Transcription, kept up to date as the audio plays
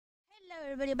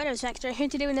Everybody, my name is Max. Right here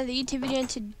today with another YouTube video, and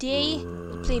today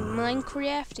we play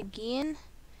Minecraft again.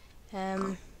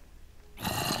 I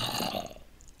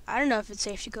don't know if it's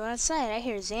safe to go outside. I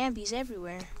hear zombies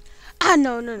everywhere. Ah,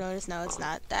 no, it's not.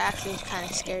 That actually kind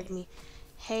of scared me.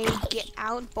 Hey, get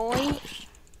out, boy.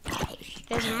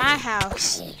 This is my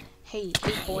house. Hey,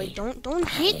 boy, don't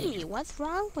hit me. What's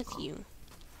wrong with you?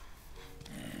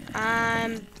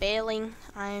 I'm bailing.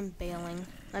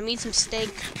 Let me eat some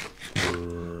steak.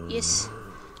 Yes.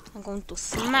 I'm going to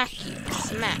smack you.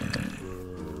 Smack.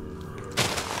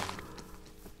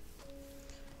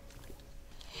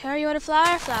 Here, you want a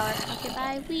flower? Flower. Okay,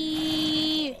 bye.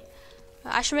 Wee.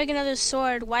 I should make another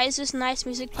sword. Why is this nice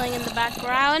music playing in the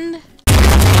background?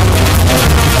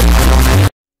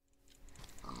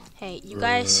 Hey, you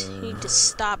guys need to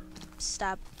stop.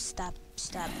 Stop.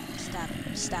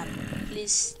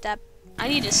 Please stop. I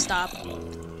need to stop.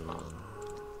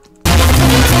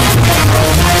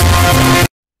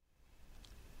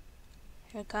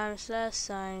 Here comes the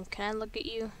sun. Can I look at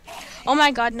you? Oh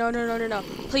my god, no.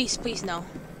 Please, no.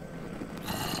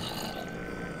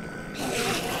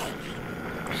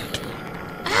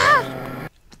 Ah!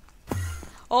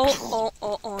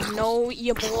 Oh, no,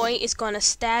 your boy is gonna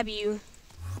stab you.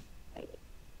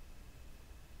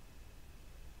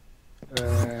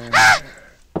 Ah!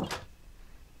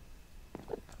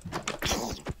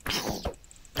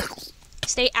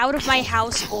 Stay out of my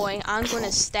house, boy. I'm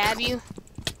gonna stab you.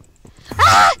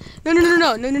 Ah! No.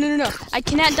 I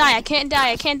cannot die. I can't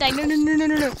die.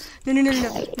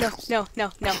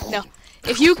 No.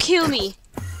 If you kill me.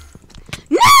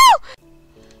 No!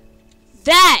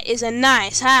 That is a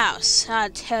nice house. I'll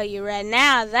tell you right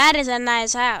now, that is a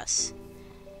nice house.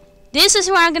 This is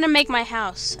where I'm gonna make my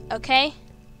house, okay?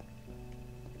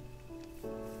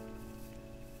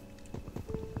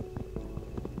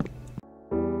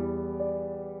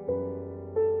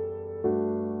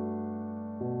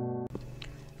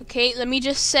 Okay, let me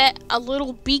just set a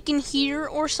little beacon here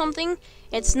or something.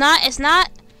 It's not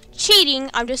cheating.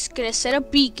 I'm just gonna set a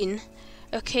beacon.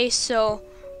 Okay, so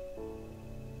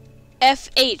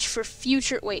FH for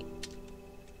future. Wait,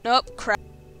 nope, crap.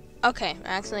 Okay, I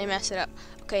accidentally messed it up.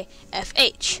 Okay,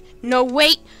 FH. No,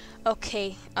 wait.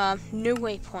 Okay, new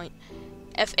waypoint.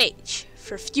 FH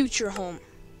for future home.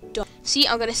 Don't see.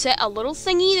 I'm gonna set a little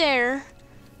thingy there,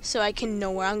 so I can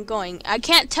know where I'm going. I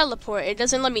can't teleport. It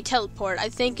doesn't let me teleport. I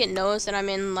think it knows that I'm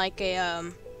in like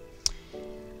a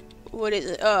what is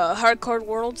it? Hardcore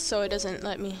world, so it doesn't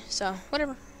let me. So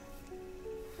whatever.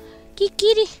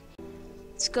 Kitty.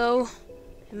 Let's go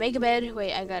and make a bed.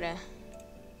 Wait, I got a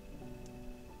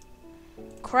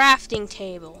crafting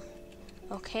table.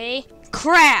 Okay,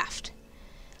 craft.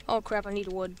 Oh crap! I need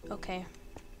wood. Okay.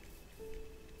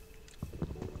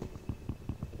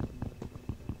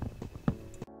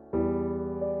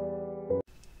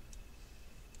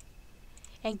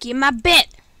 And get my bed.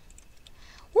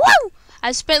 Woo!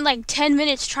 I spent like 10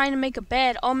 minutes trying to make a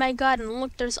bed. Oh my god, and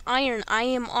look, there's iron. I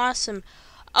am awesome.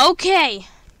 Okay.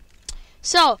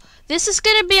 So, this is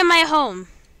gonna be my home.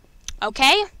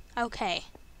 Okay? Okay.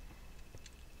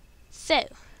 So,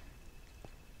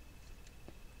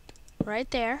 right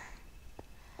there.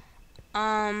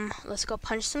 Let's go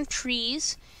punch some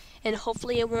trees, and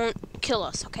hopefully it won't kill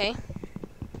us, okay?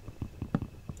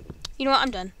 You know what?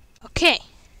 I'm done. Okay.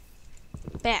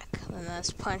 Back. And let's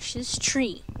punch this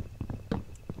tree.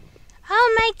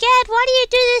 Oh my god, why do you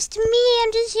do this to me?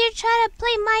 I'm just here trying to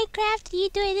play Minecraft and you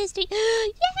doing this to me.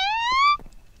 Yeah!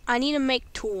 I need to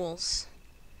make tools.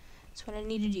 That's what I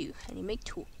need to do. I need to make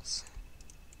tools.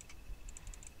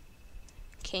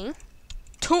 Okay.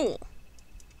 Tool.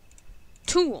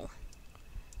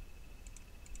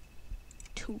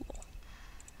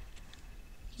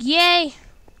 Yay!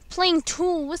 Playing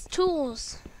tool with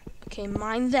tools. Okay,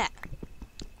 mine that.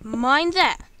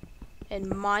 And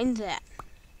mine that.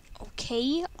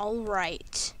 Okay,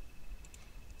 alright.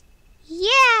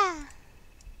 Yeah!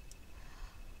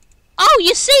 Oh,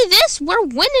 you see this? We're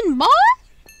winning, boy!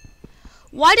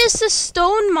 Why does the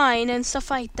stone mine and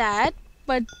stuff like that?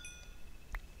 But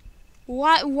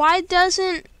why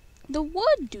doesn't the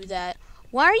wood do that?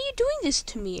 Why are you doing this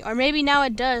to me? Or maybe now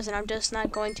it does and I'm just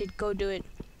not going to go do it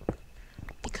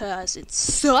because it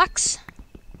sucks.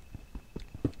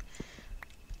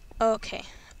 Okay.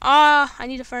 I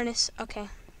need a furnace. Okay.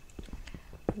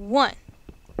 1,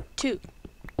 2,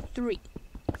 3,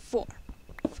 4,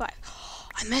 5.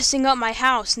 I'm messing up my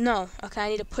house. No. Okay, I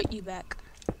need to put you back.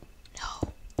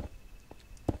 No.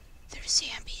 There's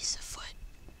zombies afoot.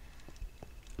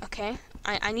 Okay.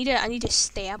 I need to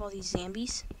stab all these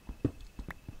zombies.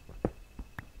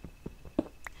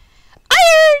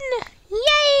 Iron!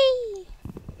 Yay!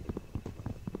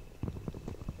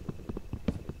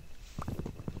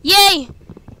 Yay!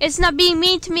 It's not being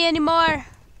mean to me anymore.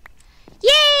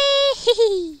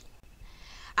 Yay!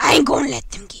 I ain't gonna let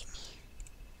them get me.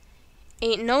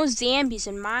 Ain't no zombies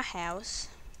in my house.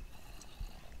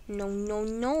 No, no,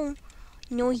 no.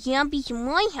 No zombies in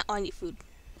my house. I need food.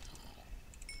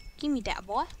 Give me that,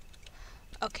 boy.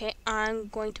 Okay, I'm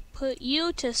going to put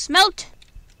you to smelt.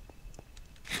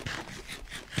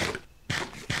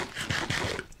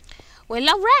 Well,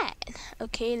 alright.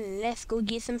 Okay, let's go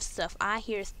get some stuff. I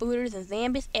hear spooters and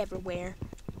zombies everywhere.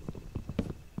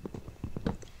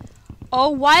 Oh,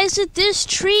 why is it this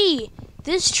tree?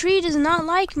 This tree does not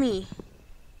like me.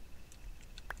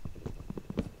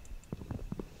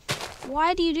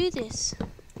 Why do you do this?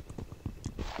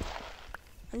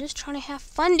 I'm just trying to have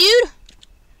fun, dude.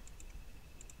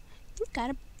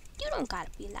 You don't gotta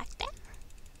be like that.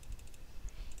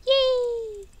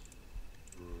 Yay!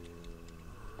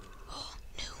 Oh,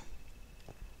 no.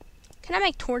 Can I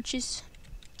make torches?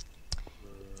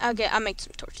 Okay, I'll make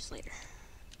some torches later.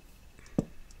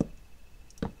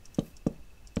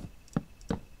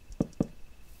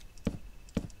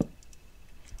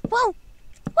 Whoa!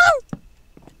 Whoa!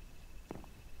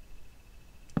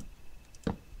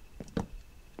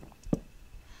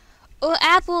 Oh,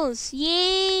 apples!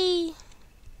 Yay!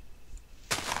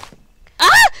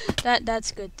 Ah!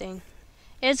 That's a good thing.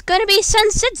 It's gonna be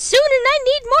sunset soon and I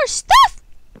need more stuff!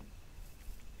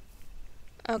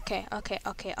 Okay.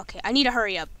 I need to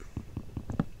hurry up.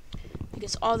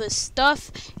 Because all this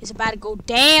stuff is about to go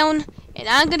down and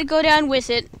I'm gonna go down with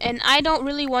it and I don't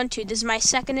really want to. This is my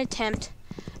second attempt.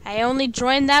 I only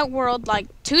joined that world like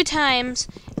 2 times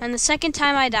and the second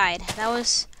time I died. That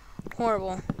was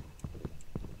horrible.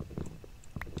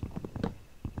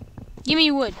 Give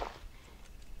me wood.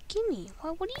 Give me.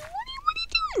 What are you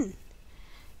doing?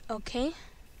 Okay.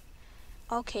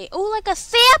 Okay. Oh, like a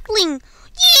sapling.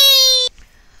 Yee!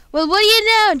 Well, what do you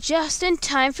know? Just in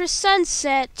time for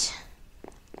sunset.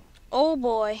 Oh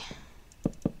boy.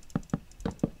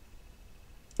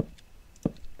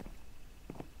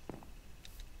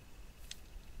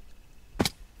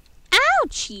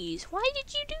 Ouchies. Why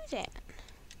did you do that?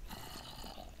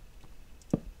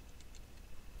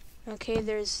 Okay,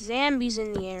 there's zombies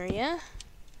in the area.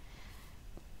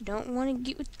 Don't want to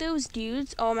get with those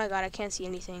dudes. Oh my god, I can't see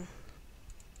anything.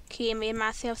 Okay, I made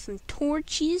myself some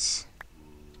torches.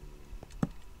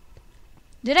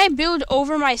 Did I build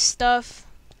over my stuff?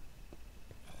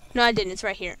 No, I didn't. It's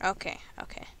right here. Okay.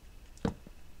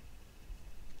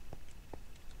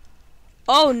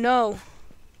 Oh no.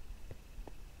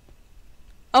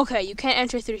 Okay, you can't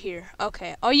enter through here.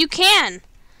 Okay. Oh, you can!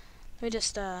 Let me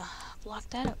just block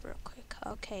that up real quick.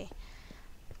 Okay.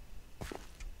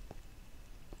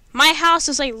 My house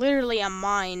is like literally a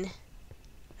mine.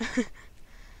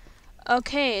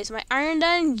 Okay, is my iron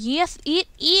done? Yes, it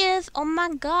is. Oh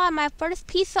my god, my first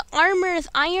piece of armor is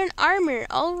iron armor.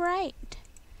 Alright.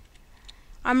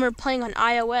 I'm playing on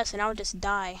iOS and I'll just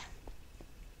die.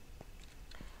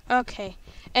 Okay.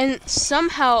 And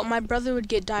somehow my brother would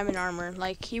get diamond armor.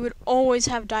 Like he would always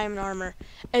have diamond armor.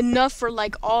 Enough for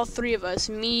like all 3 of us.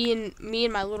 Me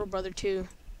and my little brother too.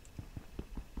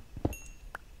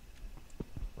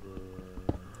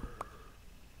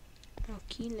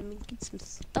 Okay, let me get some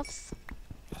stuff.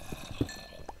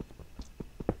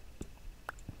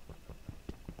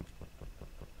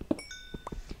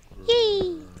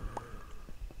 Yay!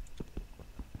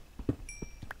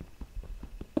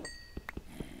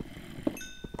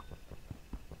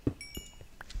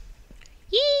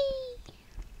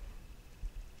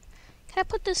 Can I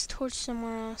put this torch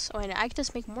somewhere else? Oh, wait, I can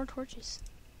just make more torches.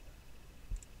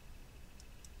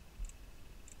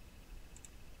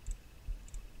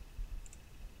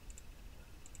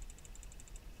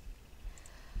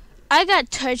 I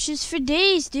got torches for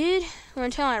days, dude. Well,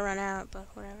 until I run out, but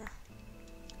whatever.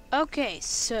 Okay,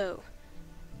 so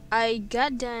I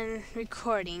got done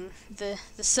recording the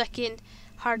second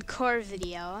hardcore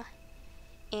video,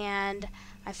 and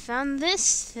I found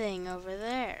this thing over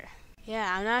there.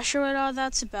 Yeah, I'm not sure what all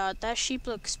that's about. That sheep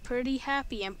looks pretty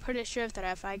happy. I'm pretty sure that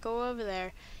if I go over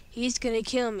there, he's gonna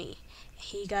kill me.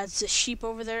 He got the sheep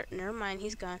over there. Never mind,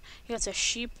 he's gone. He got a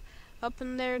sheep up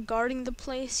in there guarding the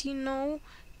place, you know,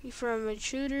 from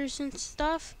intruders and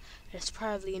stuff. There's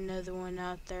probably another one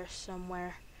out there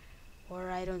somewhere, or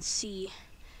I don't see.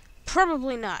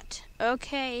 Probably not.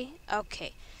 Okay.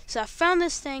 So I found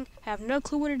this thing. I have no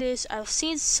clue what it is. I've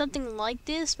seen something like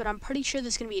this, but I'm pretty sure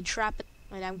there's gonna be a trap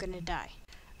and I'm gonna die.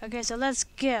 Okay, so let's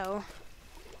go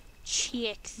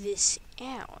check this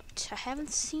out. I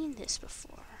haven't seen this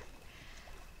before.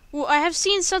 Well, I have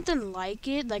seen something like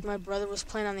it. Like my brother was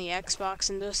playing on the Xbox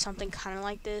and there was something kind of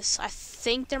like this. I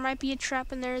think there might be a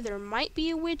trap in there. There might be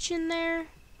a witch in there.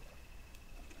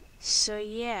 So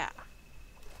yeah.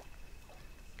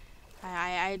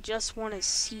 I just want to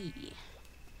see.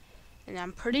 And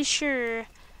I'm pretty sure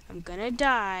I'm gonna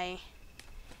die.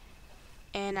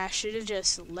 And I should have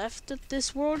just left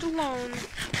this world alone.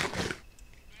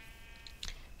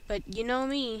 But you know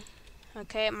me.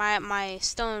 Okay, my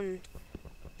stone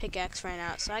pickaxe ran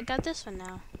out, so I got this one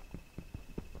now.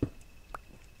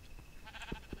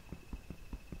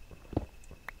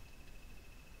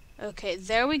 Okay,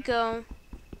 there we go.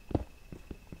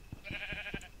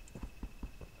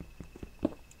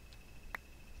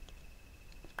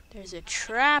 There's a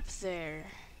trap there.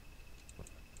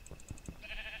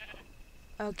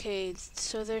 Okay,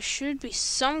 so there should be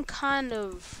some kind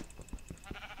of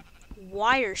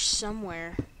wire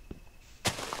somewhere.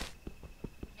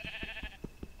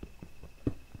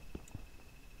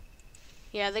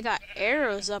 Yeah, they got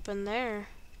arrows up in there.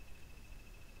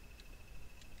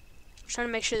 I'm trying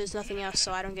to make sure there's nothing else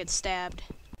so I don't get stabbed.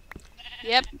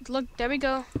 Yep, look, there we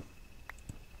go.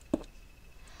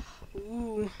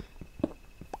 Ooh.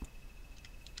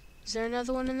 Is there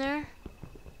another one in there?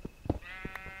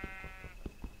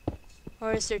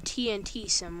 Or is there TNT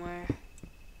somewhere?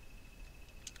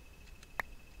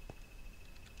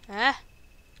 Ah?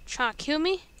 Trying to kill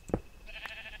me?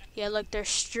 Yeah, look, there's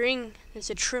string. There's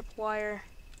a tripwire.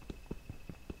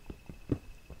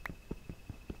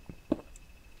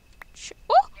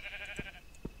 Oh!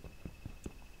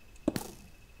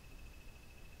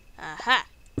 Aha!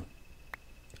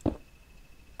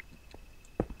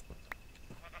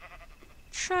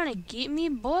 Trying to get me,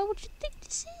 boy? What you think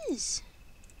this is?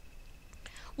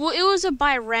 Well, it was a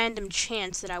by random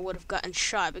chance that I would have gotten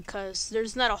shot because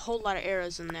there's not a whole lot of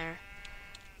arrows in there.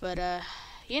 But,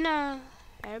 you know,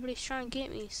 everybody's trying to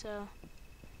get me, so.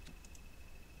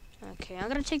 Okay, I'm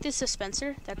gonna take this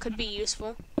dispenser. That could be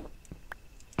useful.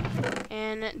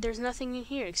 And there's nothing in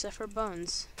here except for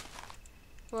bones.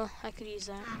 Well, I could use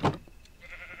that.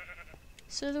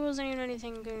 So there wasn't even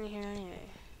anything good in here anyway.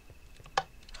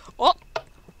 Oh!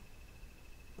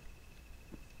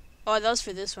 Oh, that was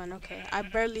for this one. Okay, I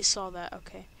barely saw that.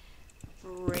 Okay.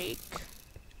 Break.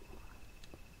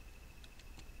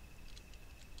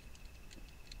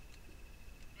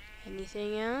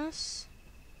 Anything else?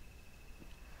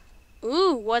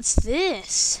 Ooh, what's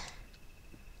this?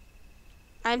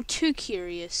 I'm too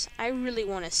curious. I really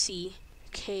want to see.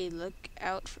 Okay, look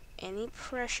out for any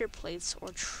pressure plates or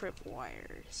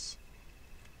tripwires.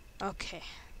 Okay.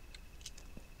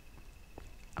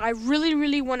 I really,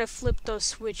 really want to flip those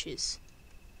switches.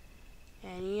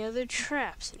 Any other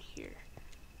traps in here?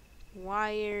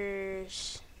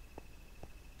 Wires.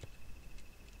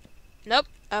 Nope.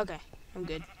 Okay, I'm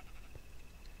good.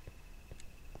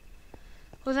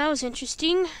 Well, that was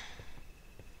interesting.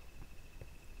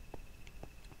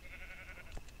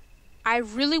 I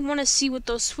really want to see what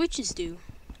those switches do.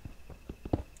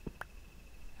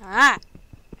 Ah!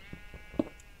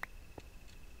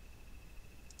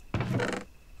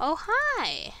 Oh,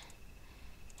 hi!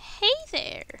 Hey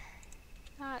there!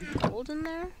 Got gold in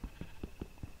there?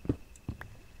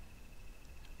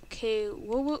 Okay,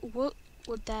 what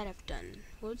would that have done?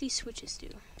 What would these switches do?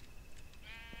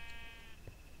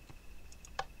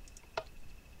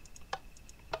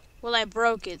 Well, I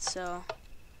broke it, so.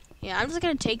 Yeah, I'm just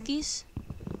gonna take these.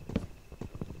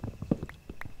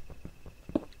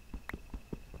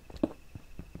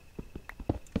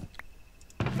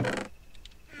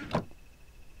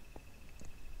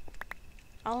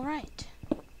 Alright.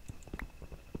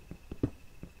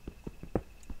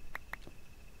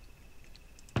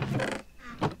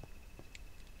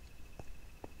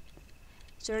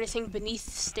 Is there anything beneath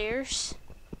the stairs?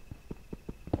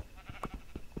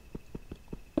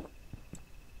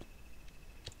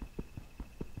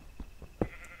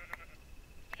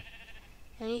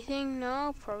 Anything?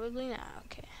 No, probably not.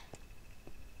 Okay.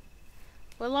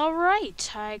 Well,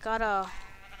 alright. I got a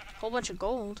whole bunch of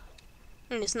gold.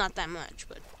 I mean, it's not that much,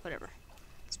 but whatever.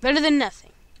 It's better than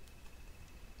nothing.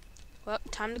 Well,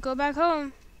 time to go back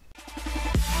home.